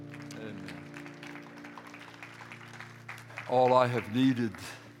All I have needed,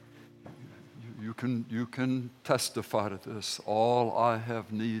 you can testify to this. All I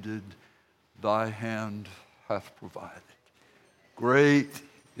have needed, thy hand hath provided. Great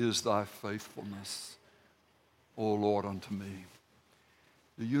is thy faithfulness, O Lord, unto me.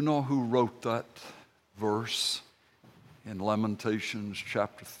 Do you know who wrote that verse in Lamentations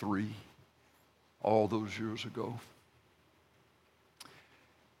chapter 3 all those years ago?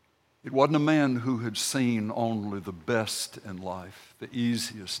 It wasn't a man who had seen only the best in life, the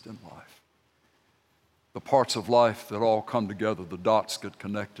easiest in life. The parts of life that all come together, the dots get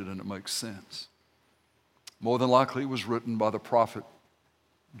connected and it makes sense. More than likely it was written by the prophet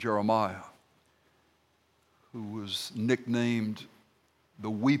Jeremiah, who was nicknamed the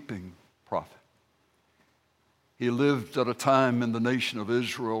weeping prophet. He lived at a time in the nation of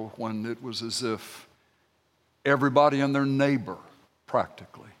Israel when it was as if everybody and their neighbor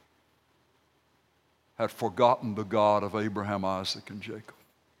practically had forgotten the God of Abraham, Isaac, and Jacob.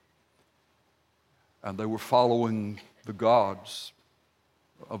 And they were following the gods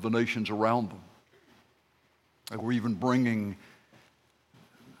of the nations around them. They were even bringing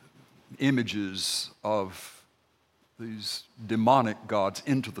images of these demonic gods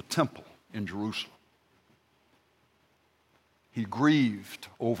into the temple in Jerusalem. He grieved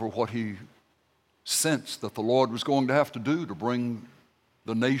over what he sensed that the Lord was going to have to do to bring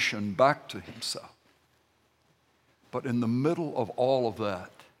the nation back to himself. But in the middle of all of that,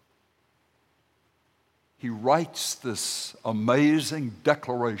 he writes this amazing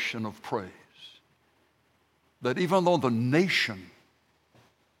declaration of praise that even though the nation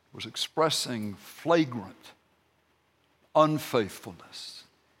was expressing flagrant unfaithfulness,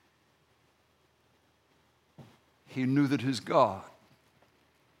 he knew that his God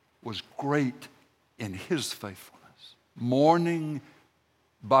was great in his faithfulness. Morning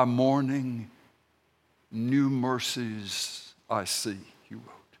by morning, new mercies I see, he wrote.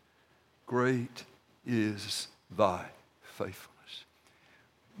 Great is thy faithfulness.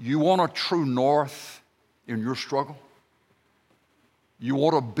 You want a true north in your struggle? You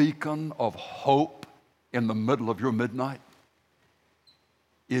want a beacon of hope in the middle of your midnight?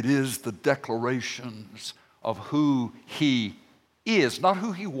 It is the declarations of who he is, not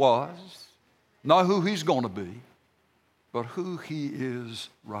who he was, not who he's going to be, but who he is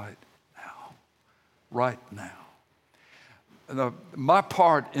right now. Right now. My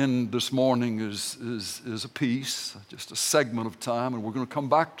part in this morning is a piece, just a segment of time, and we're going to come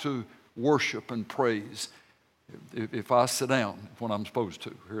back to worship and praise if I sit down when I'm supposed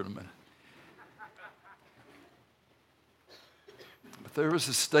to here in a minute. But there is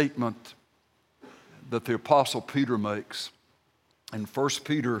a statement that the Apostle Peter makes in 1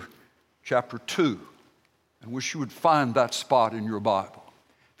 Peter chapter 2. I wish you would find that spot in your Bible.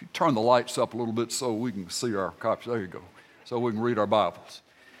 If you turn the lights up a little bit so we can see our copies. There you go. So we can read our Bibles.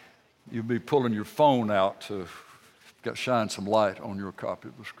 You'll be pulling your phone out to shine some light on your copy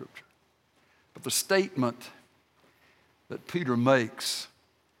of the Scripture. But the statement that Peter makes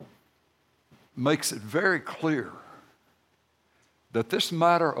it very clear that this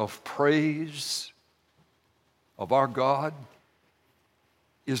matter of praise of our God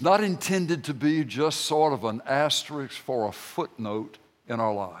is not intended to be just sort of an asterisk for a footnote in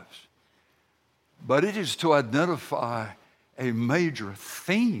our lives, but it is to identify a major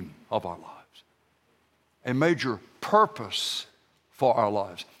theme of our lives, a major purpose for our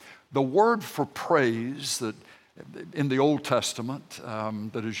lives. The word for praise that in the Old Testament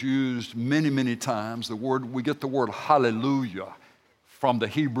that is used many, many times, we get the word hallelujah from the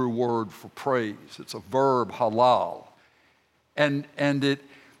Hebrew word for praise. It's a verb, halal. And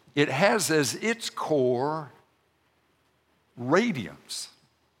it has as its core radiance,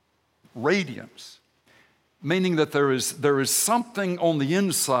 meaning that there is something on the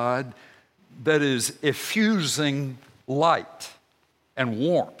inside that is effusing light and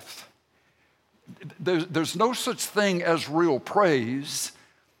warmth. There's no such thing as real praise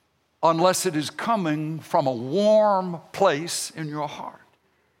unless it is coming from a warm place in your heart.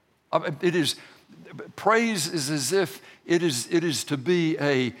 Praise is as if it is to be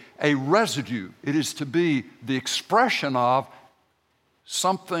a residue. It is to be the expression of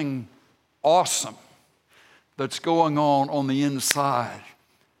something awesome that's going on the inside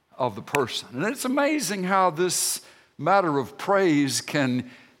of the person. And it's amazing how this matter of praise can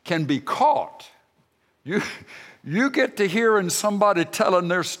be caught. You get to hearing somebody telling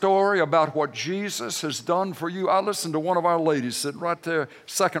their story about what Jesus has done for you. I listened to one of our ladies sitting right there,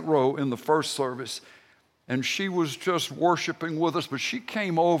 second row in the first service, and she was just worshiping with us, but she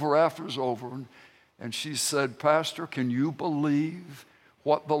came over after it was over, and she said, "Pastor, can you believe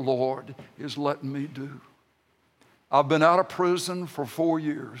what the Lord is letting me do?" I've been out of prison for 4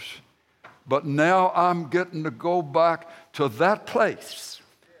 years, but now I'm getting to go back to that place.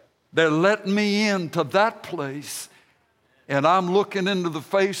 They're letting me into that place, and I'm looking into the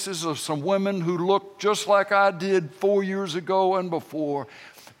faces of some women who look just like I did 4 years ago and before,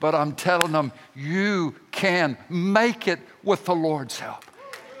 but I'm telling them, you can make it with the Lord's help.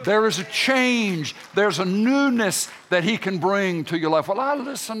 There is a change. There's a newness that He can bring to your life. Well, I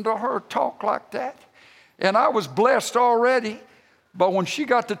listened to her talk like that, and I was blessed already. But when she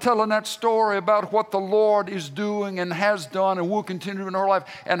got to telling that story about what the Lord is doing and has done and will continue in her life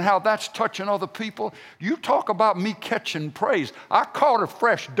and how that's touching other people, you talk about me catching praise. I caught a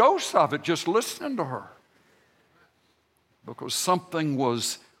fresh dose of it just listening to her, because something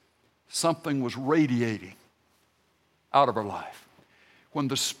was radiating out of her life. When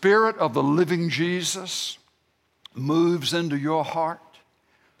the Spirit of the living Jesus moves into your heart,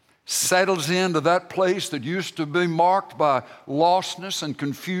 settles into that place that used to be marked by lostness and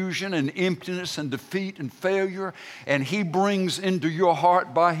confusion and emptiness and defeat and failure, and He brings into your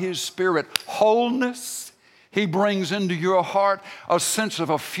heart by His Spirit wholeness. He brings into your heart a sense of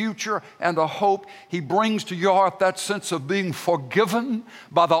a future and a hope. He brings to your heart that sense of being forgiven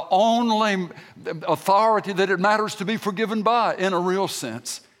by the only authority that it matters to be forgiven by in a real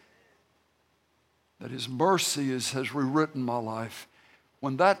sense. That His mercy has rewritten my life.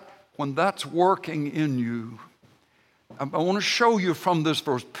 When that's working in you, I want to show you from this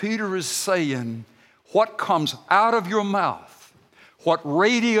verse, Peter is saying what comes out of your mouth, what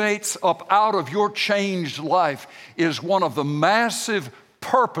radiates up out of your changed life is one of the massive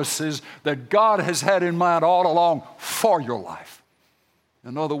purposes that God has had in mind all along for your life.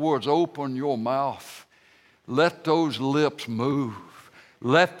 In other words, open your mouth. Let those lips move.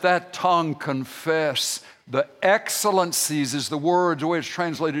 Let that tongue confess. The excellencies is the word, the way it's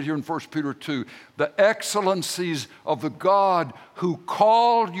translated here in 1 Peter 2. The excellencies of the God who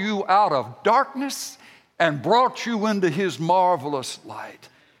called you out of darkness and brought you into His marvelous light.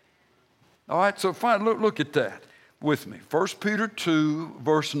 All right, so fine, look at that with me. 1 Peter 2,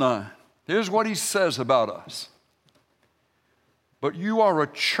 verse 9. Here's what he says about us. But you are a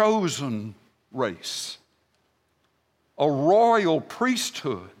chosen race, a royal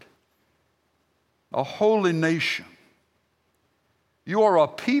priesthood, a holy nation. You are a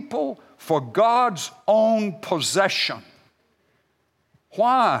people for God's own possession.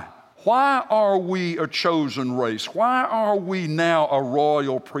 Why? Why are we a chosen race? Why are we now a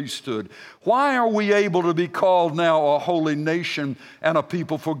royal priesthood? Why are we able to be called now a holy nation and a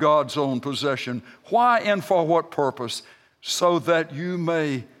people for God's own possession? Why and for what purpose? So that you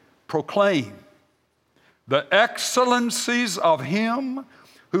may proclaim the excellencies of Him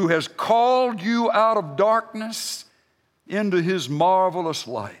who has called you out of darkness into His marvelous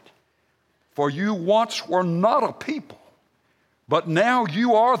light. For you once were not a people, but now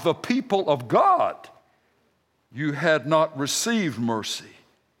you are the people of God. You had not received mercy,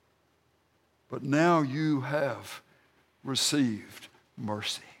 but now you have received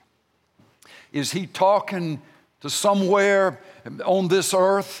mercy. Is he talking to somewhere on this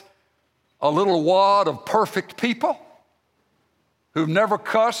earth a little wad of perfect people who've never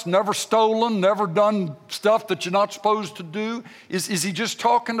cussed, never stolen, never done stuff that you're not supposed to do? Is he just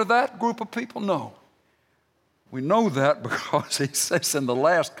talking to that group of people? No. We know that because he says in the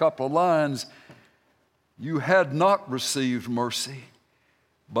last couple of lines, you had not received mercy,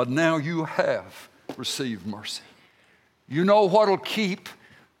 but now you have received mercy. You know what'll keep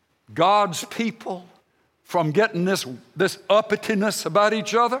God's people from getting this uppityness about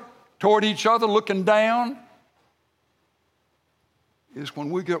each other, toward each other, looking down? Is when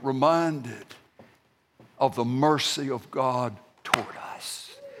we get reminded of the mercy of God toward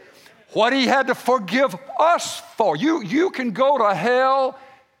us. What He had to forgive us for. You can go to hell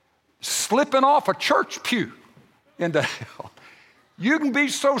slipping off a church pew into hell. You can be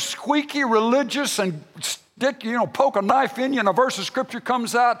so squeaky religious and poke a knife in you and a verse of Scripture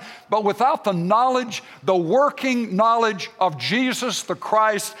comes out, but without the knowledge, the working knowledge of Jesus the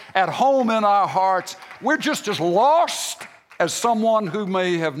Christ at home in our hearts, we're just as lost as someone who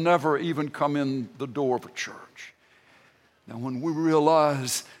may have never even come in the door of a church. Now, when we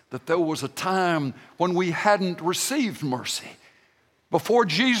realize that there was a time when we hadn't received mercy, before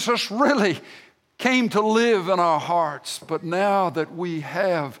Jesus really came to live in our hearts, but now that we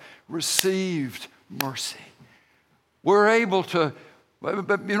have received mercy, we're able to, want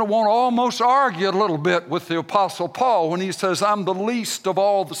to almost argue a little bit with the Apostle Paul when he says, I'm the least of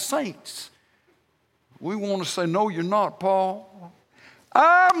all the saints. We want to say, no, you're not, Paul.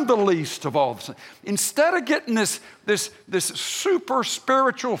 I'm the least of all the saints. Instead of getting this super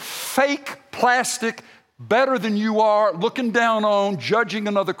spiritual, fake, plastic better than you are, looking down on, judging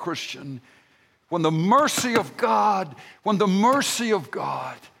another Christian. When the mercy of God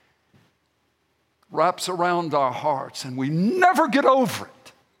wraps around our hearts and we never get over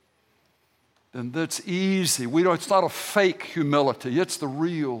it, then that's easy. It's not a fake humility. It's the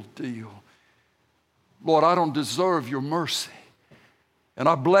real deal. Lord, I don't deserve your mercy. And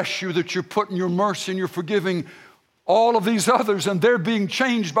I bless you that you're putting your mercy and you're forgiving all of these others, and they're being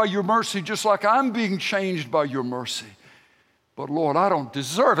changed by your mercy just like I'm being changed by your mercy. But Lord, I don't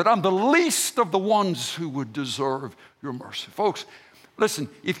deserve it. I'm the least of the ones who would deserve your mercy. Folks, listen,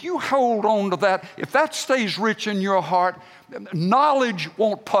 if you hold on to that, if that stays rich in your heart, knowledge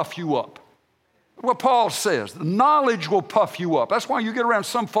won't puff you up. What Paul says, the knowledge will puff you up. That's why you get around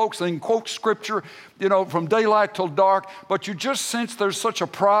some folks, they can quote scripture, from daylight till dark, but you just sense there's such a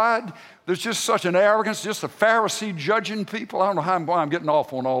pride, there's just such an arrogance, just a Pharisee judging people. I don't know why I'm getting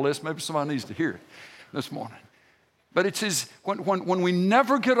off on all this. Maybe somebody needs to hear it this morning. But it is when we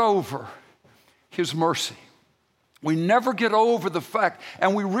never get over his mercy, we never get over the fact,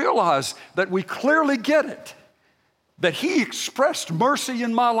 and we realize that we clearly get it, that he expressed mercy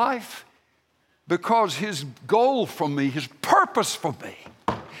in my life because his goal for me, his purpose for me,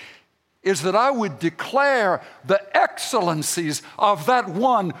 is that I would declare the excellencies of that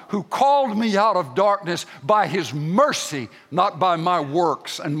one who called me out of darkness by his mercy, not by my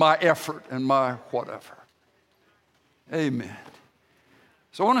works and my effort and my whatever. Amen.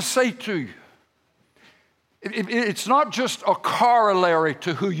 So I want to say to you, it's not just a corollary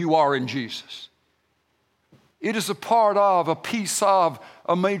to who you are in Jesus. It is a part of, a piece of,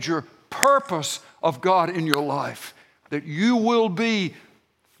 a major purpose of God in your life, that you will be,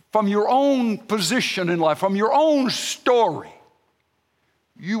 from your own position in life, from your own story,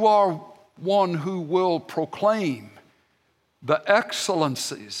 you are one who will proclaim the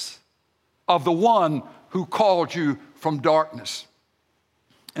excellencies of the one who called you from darkness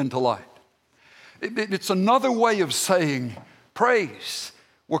into light. It's another way of saying praise.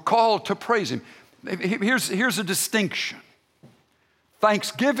 We're called to praise him. Here's a distinction.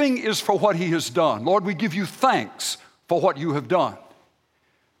 Thanksgiving is for what he has done. Lord, we give you thanks for what you have done.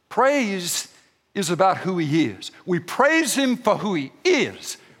 Praise is about who he is. We praise him for who he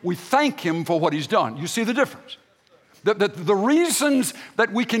is. We thank him for what he's done. You see the difference? The reasons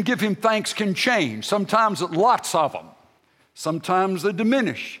that we can give him thanks can change. Sometimes lots of them. Sometimes they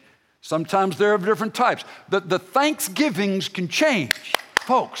diminish. Sometimes they're of different types. The thanksgivings can change,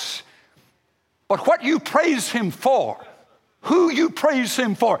 folks. But what you praise him for, who you praise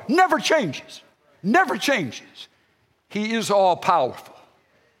him for, never changes. Never changes. He is all powerful.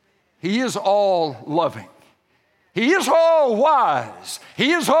 He is all loving. He is all wise.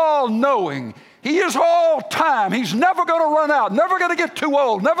 He is all knowing. He is all time. He's never going to run out, never going to get too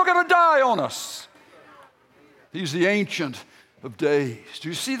old, never going to die on us. He's the Ancient of Days. Do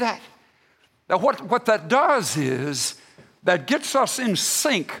you see that? Now what that does is that gets us in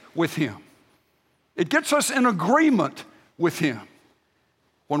sync with him. It gets us in agreement with him.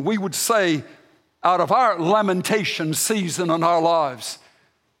 When we would say out of our lamentation season in our lives,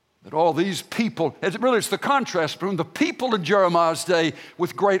 that all these people, it's the contrast between the people in Jeremiah's day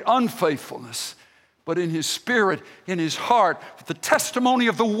with great unfaithfulness, but in his spirit, in his heart, the testimony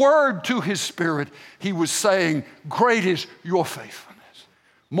of the word to his spirit, he was saying, great is your faithfulness.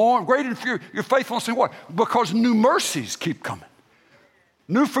 Great is your faithfulness in what? Because new mercies keep coming.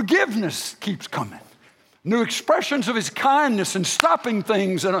 New forgiveness keeps coming. New expressions of his kindness and stopping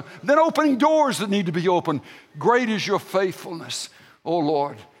things and then opening doors that need to be opened. Great is your faithfulness, oh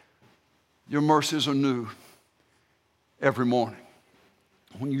Lord. Your mercies are new every morning.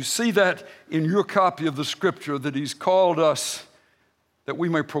 When you see that in your copy of the scripture, that he's called us that we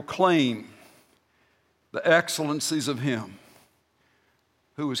may proclaim the excellencies of him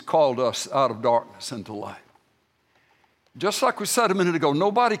who has called us out of darkness into light. Just like we said a minute ago,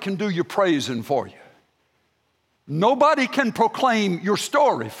 nobody can do your praising for you. Nobody can proclaim your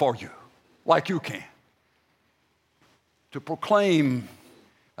story for you like you can. To proclaim,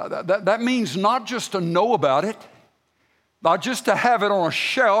 that means not just to know about it, not just to have it on a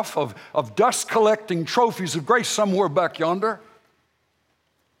shelf of dust-collecting trophies of grace somewhere back yonder,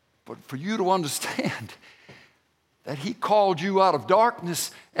 but for you to understand that he called you out of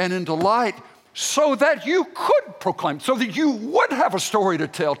darkness and into light so that you could proclaim, so that you would have a story to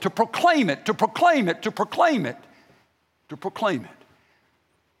tell, to proclaim it, to proclaim it, to proclaim it, to proclaim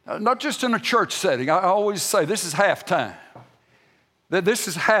it. Not just in a church setting. I always say this is halftime. This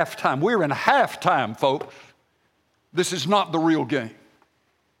is halftime. We're in halftime, folks. This is not the real game.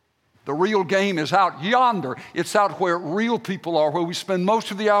 The real game is out yonder. It's out where real people are, where we spend most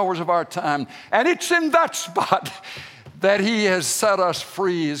of the hours of our time. And it's in that spot that he has set us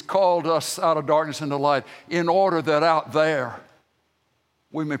free, has called us out of darkness into light, in order that out there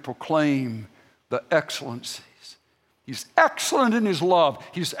we may proclaim the excellencies. He's excellent in his love.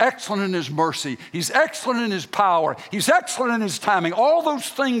 He's excellent in his mercy. He's excellent in his power. He's excellent in his timing. All those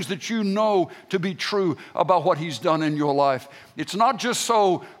things that you know to be true about what he's done in your life. It's not just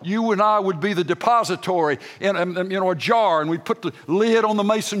so you and I would be the depository in a jar, and we put the lid on the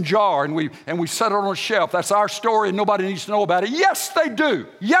mason jar and we set it on a shelf. That's our story and nobody needs to know about it. Yes, they do.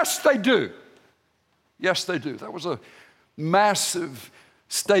 Yes, they do. Yes, they do. That was a massive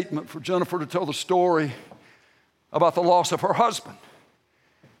statement for Jennifer to tell the story about the loss of her husband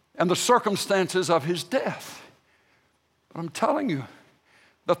and the circumstances of his death. But I'm telling you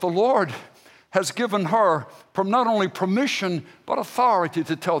that the Lord has given her from not only permission, but authority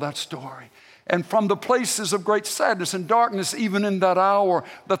to tell that story. And from the places of great sadness and darkness, even in that hour,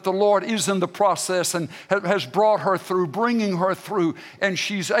 that the Lord is in the process and has brought her through, bringing her through, and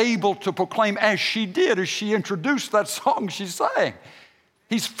she's able to proclaim, as she did, as she introduced that song she sang,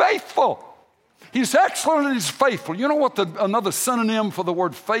 He's faithful. He's excellent and he's faithful. You know what another synonym for the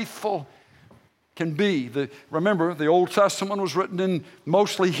word faithful can be? Remember, the Old Testament was written in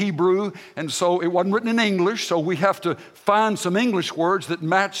mostly Hebrew, and so it wasn't written in English, so we have to find some English words that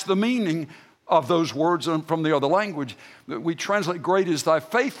match the meaning of those words from the other language. We translate great is thy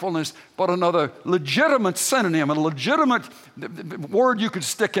faithfulness, but another legitimate synonym, a legitimate word you could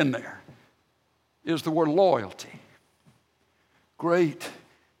stick in there is the word loyalty. Great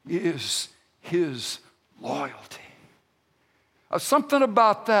is his loyalty. Something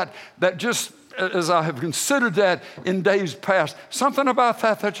about that just, as I have considered that in days past, something about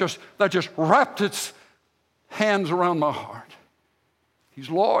that just wrapped its hands around my heart. He's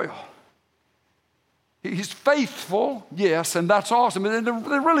loyal. He's faithful, yes, and that's awesome. It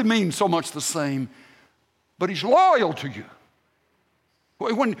really means so much the same. But he's loyal to you.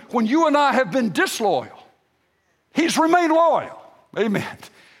 When you and I have been disloyal, he's remained loyal. Amen.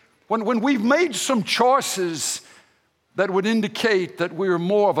 When we've made some choices that would indicate that we're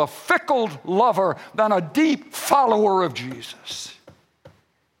more of a fickle lover than a deep follower of Jesus,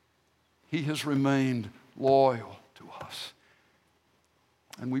 he has remained loyal to us.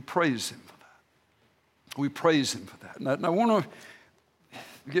 And we praise him for that. We praise him for that. And I want to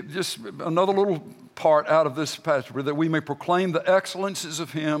get just another little part out of this passage, that we may proclaim the excellencies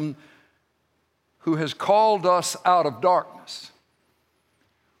of him who has called us out of darkness.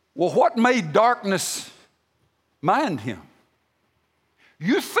 Well, what made darkness mind him?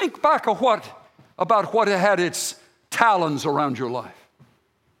 You think back about what had its talons around your life.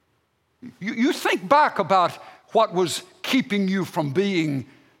 You think back about what was keeping you from being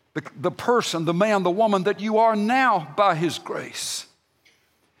the person, the man, the woman that you are now by his grace.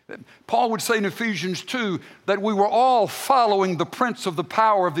 Paul would say in Ephesians 2 that we were all following the prince of the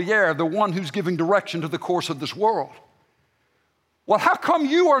power of the air, the one who's giving direction to the course of this world. Well, how come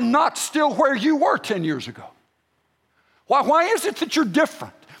you are not still where you were 10 years ago? Why is it that you're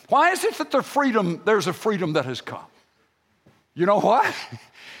different? Why is it that there's a freedom that has come? You know why?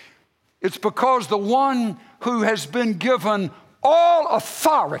 It's because the one who has been given all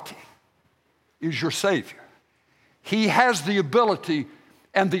authority is your Savior. He has the ability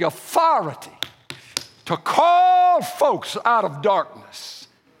and the authority to call folks out of darkness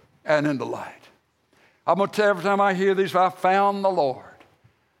and into light. I'm going to tell you, every time I hear these, I found the Lord.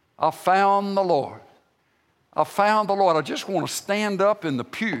 I found the Lord. I found the Lord. I just want to stand up in the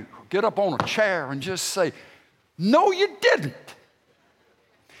pew, get up on a chair and just say, no, you didn't.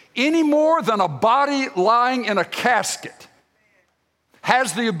 Any more than a body lying in a casket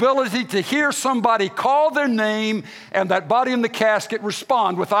has the ability to hear somebody call their name and that body in the casket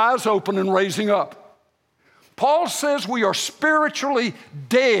respond with eyes open and raising up. Paul says we are spiritually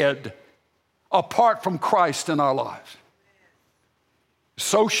dead apart from Christ in our lives.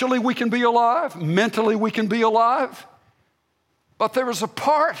 Socially, we can be alive. Mentally, we can be alive. But there is a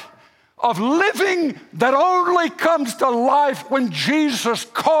part of living that only comes to life when Jesus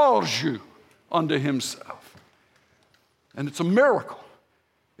calls you unto himself. And it's a miracle.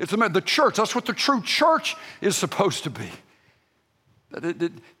 The church, that's what the true church is supposed to be.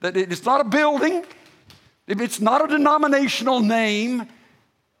 That it's not a building. It's not a denominational name.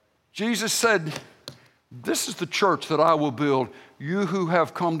 Jesus said, this is the church that I will build. You who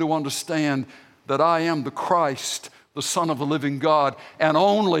have come to understand that I am the Christ, the Son of the living God, and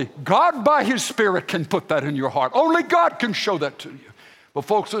only God by his Spirit can put that in your heart. Only God can show that to you. But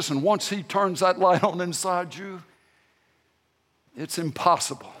folks, listen, once he turns that light on inside you, it's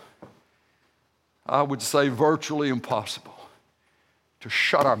impossible I would say virtually impossible to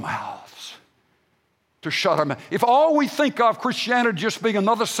shut our mouths. To shut our mouths. If all we think of Christianity just being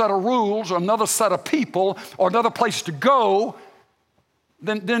another set of rules or another set of people or another place to go,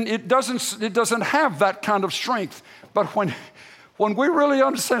 then it doesn't have that kind of strength. But when we really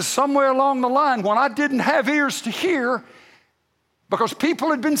understand somewhere along the line, when I didn't have ears to hear, because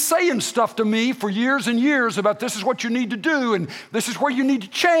people had been saying stuff to me for years and years about this is what you need to do, and this is where you need to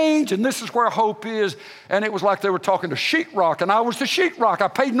change, and this is where hope is. And it was like they were talking to sheetrock, and I was the sheetrock. I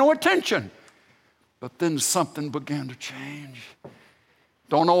paid no attention. But then something began to change.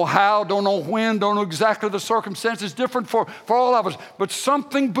 Don't know how, don't know when, don't know exactly the circumstances, different for all of us. But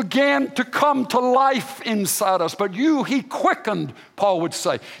something began to come to life inside us. But he quickened, Paul would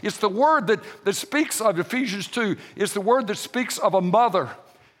say. It's the word that speaks of, Ephesians 2, it's the word that speaks of a mother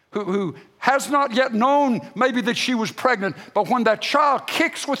who has not yet known maybe that she was pregnant, but when that child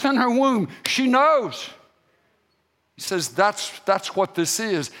kicks within her womb, she knows. He says that's what this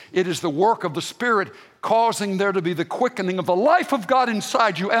is. It is the work of the Spirit causing there to be the quickening of the life of God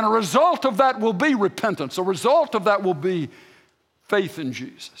inside you. And a result of that will be repentance. A result of that will be faith in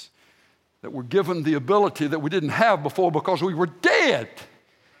Jesus. That we're given the ability that we didn't have before because we were dead.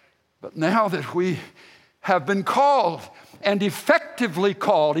 But now that we have been called and effectually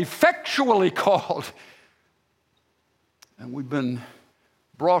called, and we've been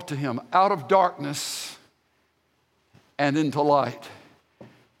brought to Him out of darkness and into light,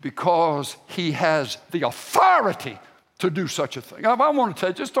 because He has the authority to do such a thing. I want to tell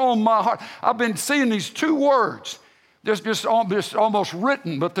you, just on my heart, I've been seeing these two words, just almost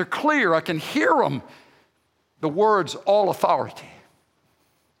written, but they're clear. I can hear them. The words, all authority.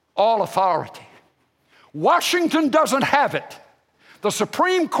 All authority. Washington doesn't have it. The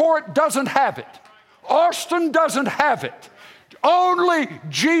Supreme Court doesn't have it. Austin doesn't have it. Only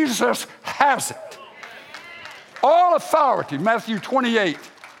Jesus has it. All authority, Matthew 28,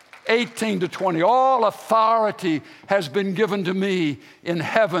 18 to 20, all authority has been given to me in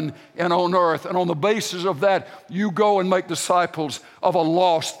heaven and on earth. And on the basis of that, you go and make disciples of a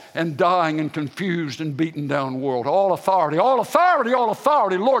lost and dying and confused and beaten down world. All authority, all authority, all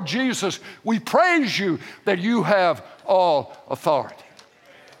authority. Lord Jesus, we praise you that you have all authority.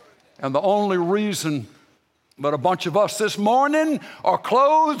 And the only reason that a bunch of us this morning are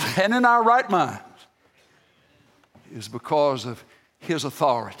clothed and in our right minds is because of His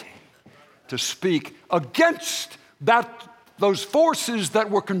authority to speak against those forces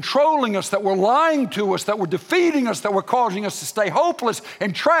that were controlling us, that were lying to us, that were defeating us, that were causing us to stay hopeless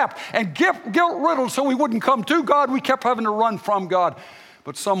and trapped and guilt-riddled so we wouldn't come to God. We kept having to run from God.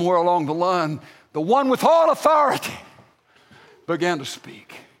 But somewhere along the line, the one with all authority began to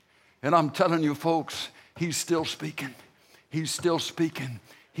speak. And I'm telling you, folks, He's still speaking. He's still speaking.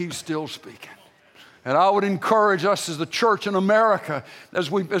 He's still speaking. And I would encourage us as the church in America,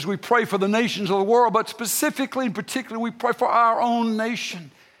 as we pray for the nations of the world, but specifically and particularly we pray for our own nation,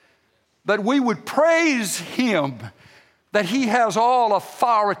 that we would praise Him, that He has all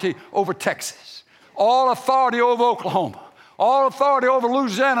authority over Texas, all authority over Oklahoma, all authority over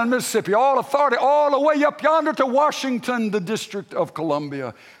Louisiana and Mississippi, all authority all the way up yonder to Washington, the District of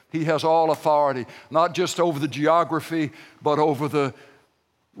Columbia. He has all authority, not just over the geography, but over the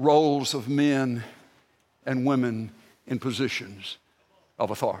roles of men and women in positions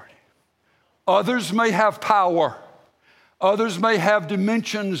of authority. Others may have power. Others may have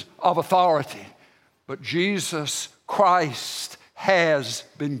dimensions of authority. But Jesus Christ has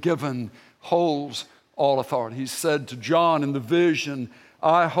been given, holds all authority. He said to John in the vision,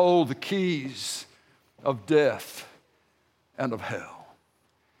 I hold the keys of death and of hell.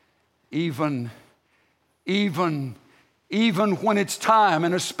 Even when it's time,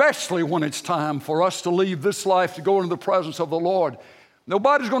 and especially when it's time for us to leave this life to go into the presence of the Lord,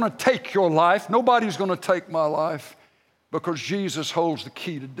 nobody's going to take your life. Nobody's going to take my life because Jesus holds the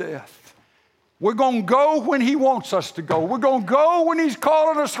key to death. We're going to go when He wants us to go. We're going to go when He's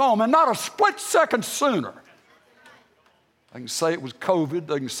calling us home, and not a split second sooner. They can say it was COVID.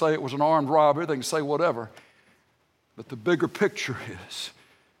 They can say it was an armed robbery. They can say whatever. But the bigger picture is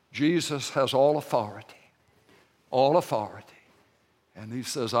Jesus has all authority. All authority. And He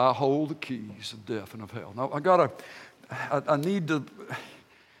says, I hold the keys of death and of hell. Now, I need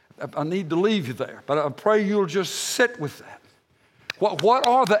to leave you there, but I pray you'll just sit with that. What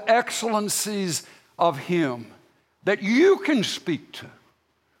are the excellencies of Him that you can speak to,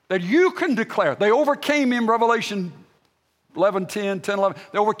 that you can declare? They overcame Him, Revelation 11:10, 10:11.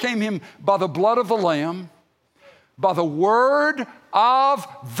 They overcame Him by the blood of the Lamb, by the word of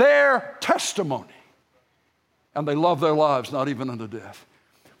their testimony. And they love their lives, not even unto death.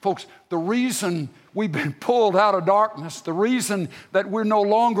 Folks, the reason we've been pulled out of darkness, the reason that we're no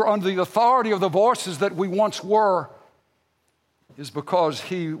longer under the authority of the voices that we once were, is because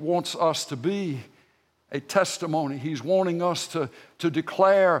He wants us to be a testimony. He's wanting us to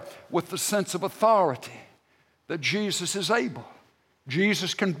declare with the sense of authority that Jesus is able.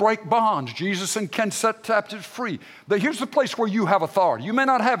 Jesus can break bonds. Jesus can set captives free. But here's the place where you have authority. You may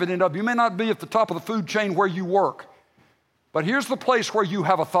not have it in you. You may not be at the top of the food chain where you work. But here's the place where you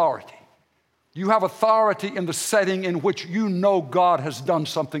have authority. You have authority in the setting in which you know God has done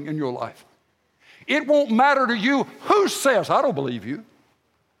something in your life. It won't matter to you who says, I don't believe you.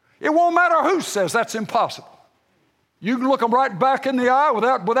 It won't matter who says that's impossible. You can look them right back in the eye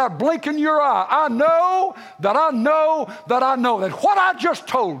without blinking your eye. I know that what I just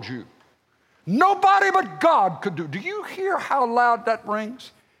told you, nobody but God could do. Do you hear how loud that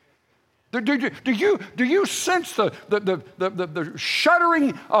rings? Do you sense the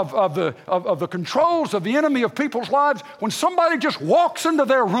shuddering of the controls of the enemy of people's lives when somebody just walks into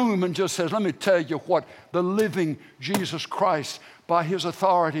their room and just says, let me tell you what the living Jesus Christ, by His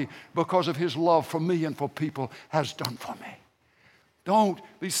authority, because of His love for me and for people, has done for me. Don't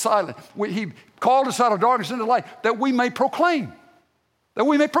be silent. He called us out of darkness into light that we may proclaim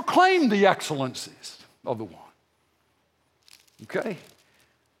the excellencies of the one. Okay?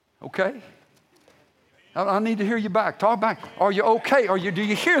 Okay? I need to hear you back. Talk back. Are you okay? Do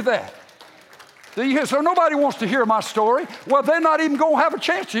you hear that? Do you hear? So nobody wants to hear my story. Well, they're not even going to have a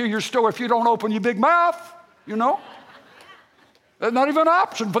chance to hear your story if you don't open your big mouth, you know? There's not even an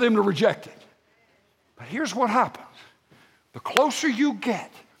option for them to reject it. But here's what happens. The closer you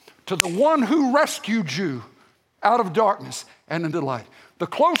get to the one who rescued you out of darkness and into light, the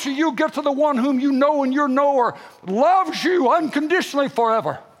closer you get to the one whom you know and your knower loves you unconditionally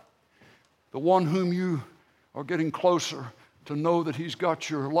forever, the one whom you are getting closer to know that He's got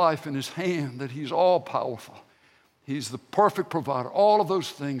your life in His hand, that He's all-powerful. He's the perfect provider, all of those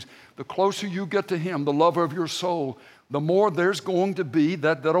things. The closer you get to Him, the lover of your soul, the more there's going to be,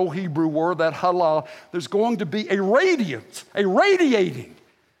 that old Hebrew word, that halal, there's going to be a radiance, a radiating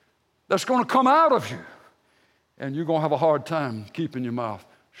that's going to come out of you. And you're going to have a hard time keeping your mouth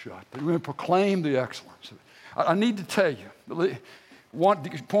shut. But you're going to proclaim the excellence of it. I need to tell you, want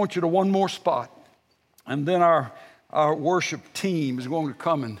to point you to one more spot. And then our worship team is going to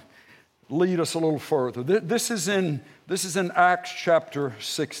come and lead us a little further. This is in Acts chapter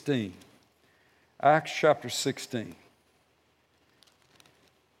 16. Acts chapter 16.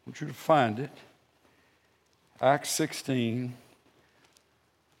 I want you to find it. Acts 16.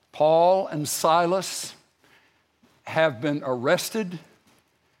 Paul and Silas have been arrested,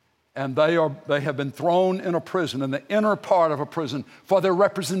 and they have been thrown in a prison, in the inner part of a prison, for their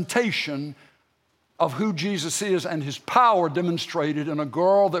representation of who Jesus is and His power demonstrated in a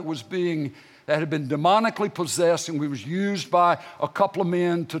girl that had been demonically possessed and was used by a couple of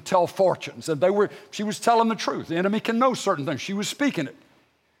men to tell fortunes. And she was telling the truth. The enemy can know certain things. She was speaking it.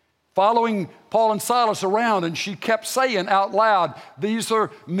 Following Paul and Silas around, and she kept saying out loud, these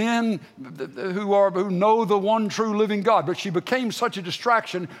are men who know the one true living God. But she became such a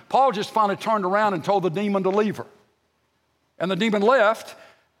distraction, Paul just finally turned around and told the demon to leave her. And the demon left,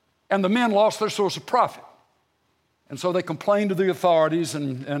 and the men lost their source of profit. And so they complained to the authorities,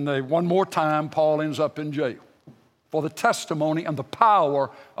 and one more time, Paul ends up in jail for the testimony and the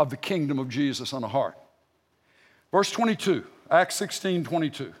power of the kingdom of Jesus on the heart. Verse 22, Acts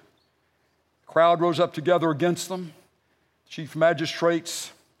 16:22. Crowd rose up together against them. Chief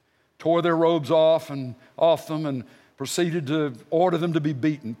magistrates tore their robes off them and proceeded to order them to be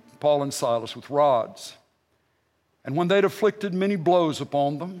beaten, Paul and Silas, with rods. And when they'd afflicted many blows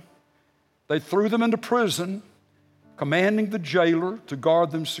upon them, they threw them into prison, commanding the jailer to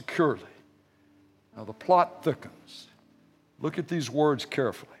guard them securely. Now the plot thickens. Look at these words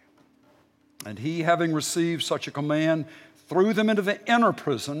carefully. And he, having received such a command, threw them into the inner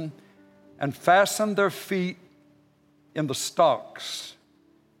prison and fastened their feet in the stocks.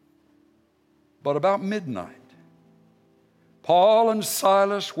 But about midnight, Paul and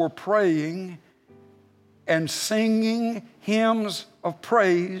Silas were praying and singing hymns of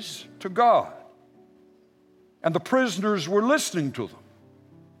praise to God. And the prisoners were listening to them.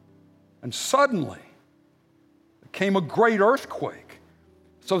 And suddenly, there came a great earthquake,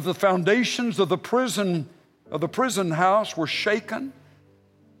 so the foundations of the prison house were shaken.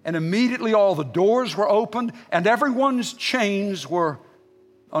 And immediately all the doors were opened and everyone's chains were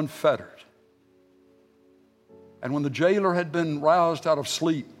unfettered. And when the jailer had been roused out of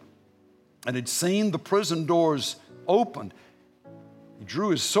sleep and had seen the prison doors opened, he drew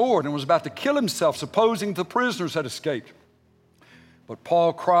his sword and was about to kill himself, supposing the prisoners had escaped. But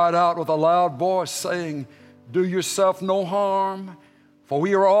Paul cried out with a loud voice, saying, "Do yourself no harm, for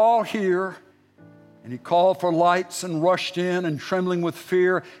we are all here." And he called for lights and rushed in, and trembling with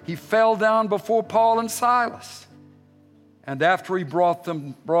fear, he fell down before Paul and Silas. And after he brought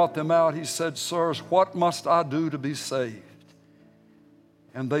them out, he said, "Sirs, what must I do to be saved?"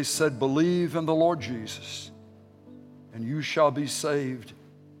 And they said, "Believe in the Lord Jesus, and you shall be saved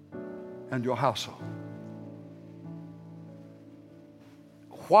and your household."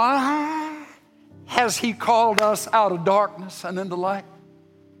 Why has he called us out of darkness and into light?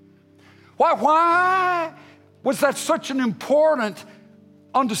 Why was that such an important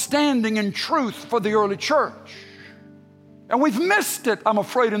understanding and truth for the early church? And we've missed it, I'm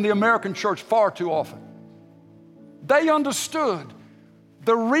afraid, in the American church far too often. They understood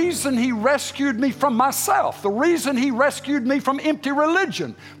the reason he rescued me from myself, the reason he rescued me from empty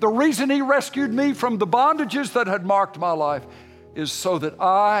religion, the reason he rescued me from the bondages that had marked my life is so that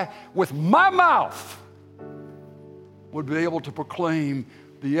I, with my mouth, would be able to proclaim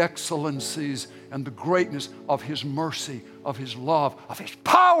the excellencies and the greatness of his mercy, of his love, of his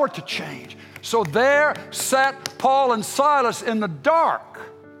power to change. So there sat Paul and Silas in the dark.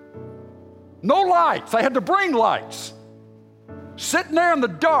 No lights. They had to bring lights. Sitting there in the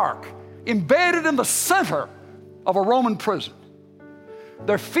dark, embedded in the center of a Roman prison.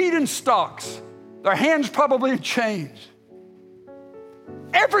 Their feet in stocks, their hands probably in chains.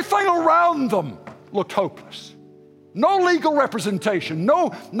 Everything around them looked hopeless. No legal representation,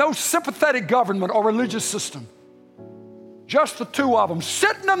 no sympathetic government or religious system. Just the two of them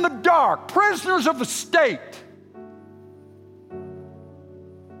sitting in the dark, prisoners of the state,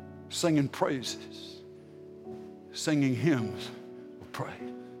 singing praises, singing hymns of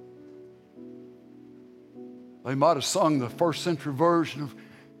praise. They might have sung the first century version of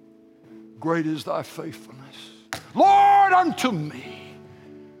 "Great is thy faithfulness, Lord, unto me.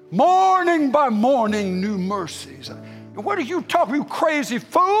 Morning by morning, new mercies." What are you talking, you crazy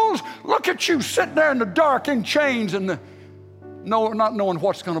fools? Look at you sitting there in the dark in chains and not knowing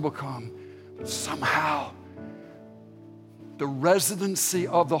what's going to become. But somehow, the residency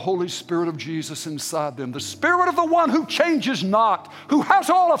of the Holy Spirit of Jesus inside them, the Spirit of the one who changes not, who has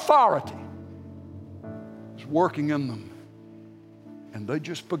all authority, is working in them. And they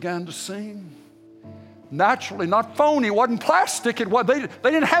just began to sing. Naturally, not phony, it wasn't plastic. They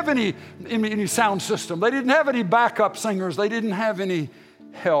didn't have any sound system. They didn't have any backup singers. They didn't have any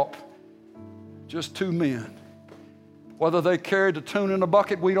help. Just two men. Whether they carried a tune in a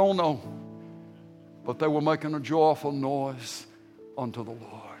bucket, we don't know. But they were making a joyful noise unto the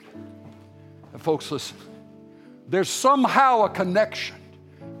Lord. And folks, listen. There's somehow a connection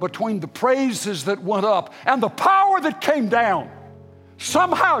between the praises that went up and the power that came down.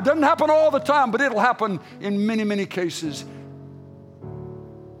 Somehow, it doesn't happen all the time, but it'll happen in many, many cases.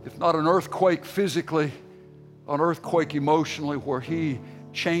 If not an earthquake physically, an earthquake emotionally, where he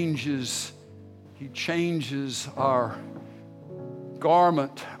changes our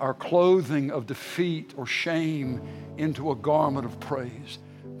garment, our clothing of defeat or shame into a garment of praise.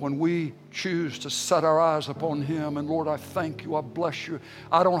 When we choose to set our eyes upon him, and Lord, I thank you, I bless you.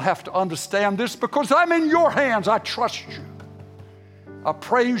 I don't have to understand this because I'm in your hands. I trust you. I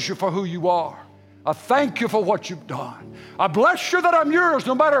praise you for who you are. I thank you for what you've done. I bless you that I'm yours,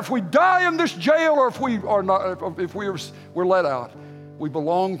 no matter if we die in this jail or if we're let out. We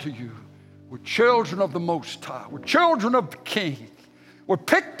belong to you. We're children of the Most High. We're children of the King. We're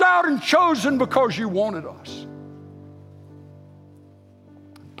picked out and chosen because you wanted us.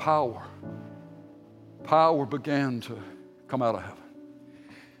 Power began to come out of heaven.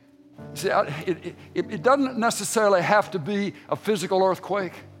 See, it doesn't necessarily have to be a physical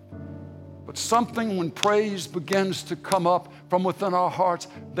earthquake, but something when praise begins to come up from within our hearts,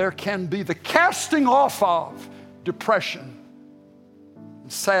 there can be the casting off of depression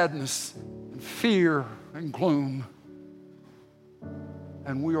and sadness and fear and gloom.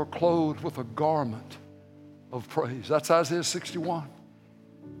 And we are clothed with a garment of praise. That's Isaiah 61.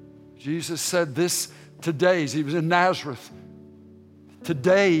 Jesus said this today, as he was in Nazareth.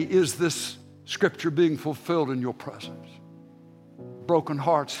 Today is this scripture being fulfilled in your presence. Broken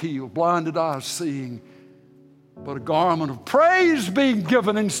hearts healed, blinded eyes seeing, but a garment of praise being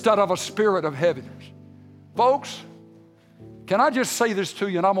given instead of a spirit of heaviness. Folks, can I just say this to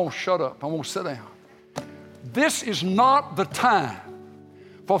you, and I'm going to shut up. I'm going to sit down. This is not the time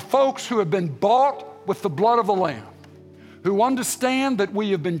for folks who have been bought with the blood of the Lamb, who understand that we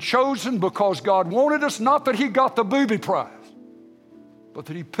have been chosen because God wanted us, not that he got the booby prize, but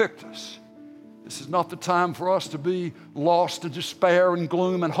that he picked us This is not the time for us to be lost in despair and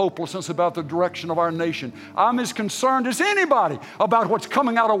gloom and hopelessness about the direction of our nation. I'm as concerned as anybody about what's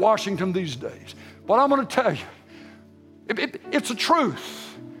coming out of Washington these days. But I'm going to tell you, it's a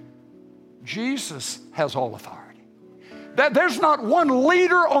truth. Jesus has all authority. That there's not one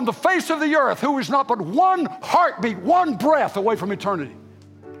leader on the face of the earth who is not but one heartbeat, one breath away from eternity.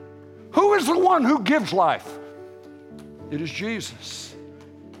 Who is the one who gives life? It is Jesus.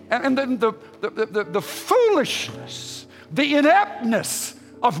 And then the foolishness, the ineptness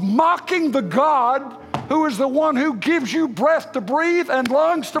of mocking the God who is the one who gives you breath to breathe and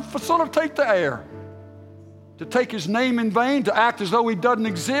lungs to facilitate the air. To take his name in vain, to act as though he doesn't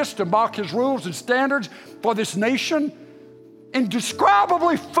exist, to mock his rules and standards for this nation,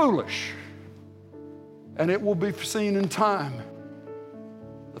 indescribably foolish. And it will be seen in time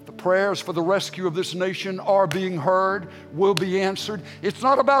that the prayers for the rescue of this nation are being heard, will be answered. It's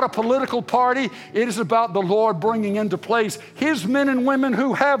not about a political party. It is about the Lord bringing into place his men and women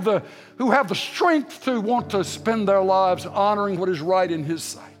who have the strength to want to spend their lives honoring what is right in his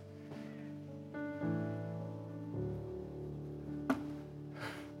sight. I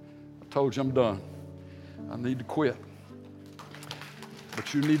told you I'm done. I need to quit.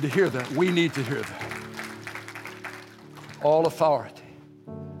 But you need to hear that. We need to hear that. All authority.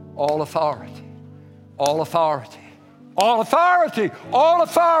 All authority, all authority, all authority, all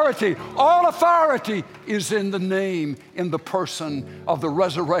authority, all authority is in the name, in the person of the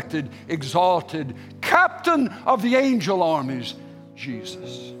resurrected, exalted captain of the angel armies,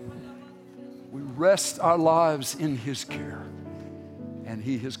 Jesus. We rest our lives in his care, and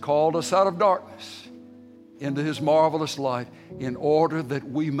he has called us out of darkness into his marvelous light in order that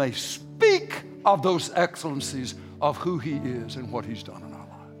we may speak of those excellencies of who he is and what he's done in our lives.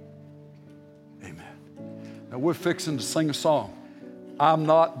 Now we're fixing to sing a song. I'm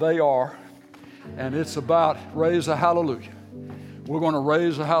not, they are. And it's about raise a hallelujah. We're going to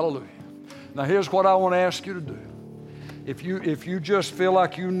raise a hallelujah. Now here's what I want to ask you to do. If you just feel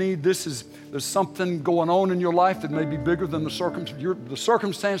like you need there's something going on in your life that may be bigger than the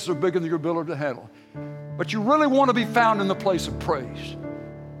circumstances are bigger than your ability to handle. But you really want to be found in the place of praise.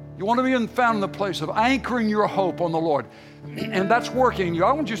 You want to be found in the place of anchoring your hope on the Lord. And that's working in you.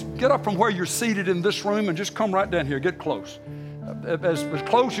 I want you to just get up from where you're seated in this room and just come right down here. Get close. As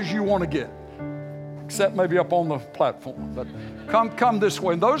close as you want to get. Except maybe up on the platform. But come this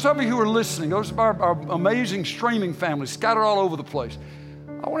way. And those of you who are listening, those of our amazing streaming families scattered all over the place,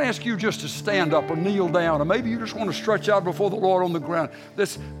 I want to ask you just to stand up or kneel down. Or maybe you just want to stretch out before the Lord on the ground.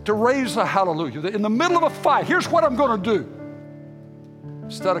 To raise a hallelujah. In the middle of a fight, here's what I'm going to do.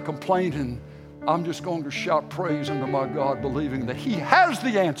 Instead of complaining, I'm just going to shout praise unto my God, believing that he has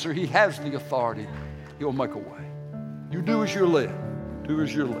the answer, he has the authority. He'll make a way. You do as you're led. Do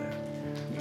as you're led.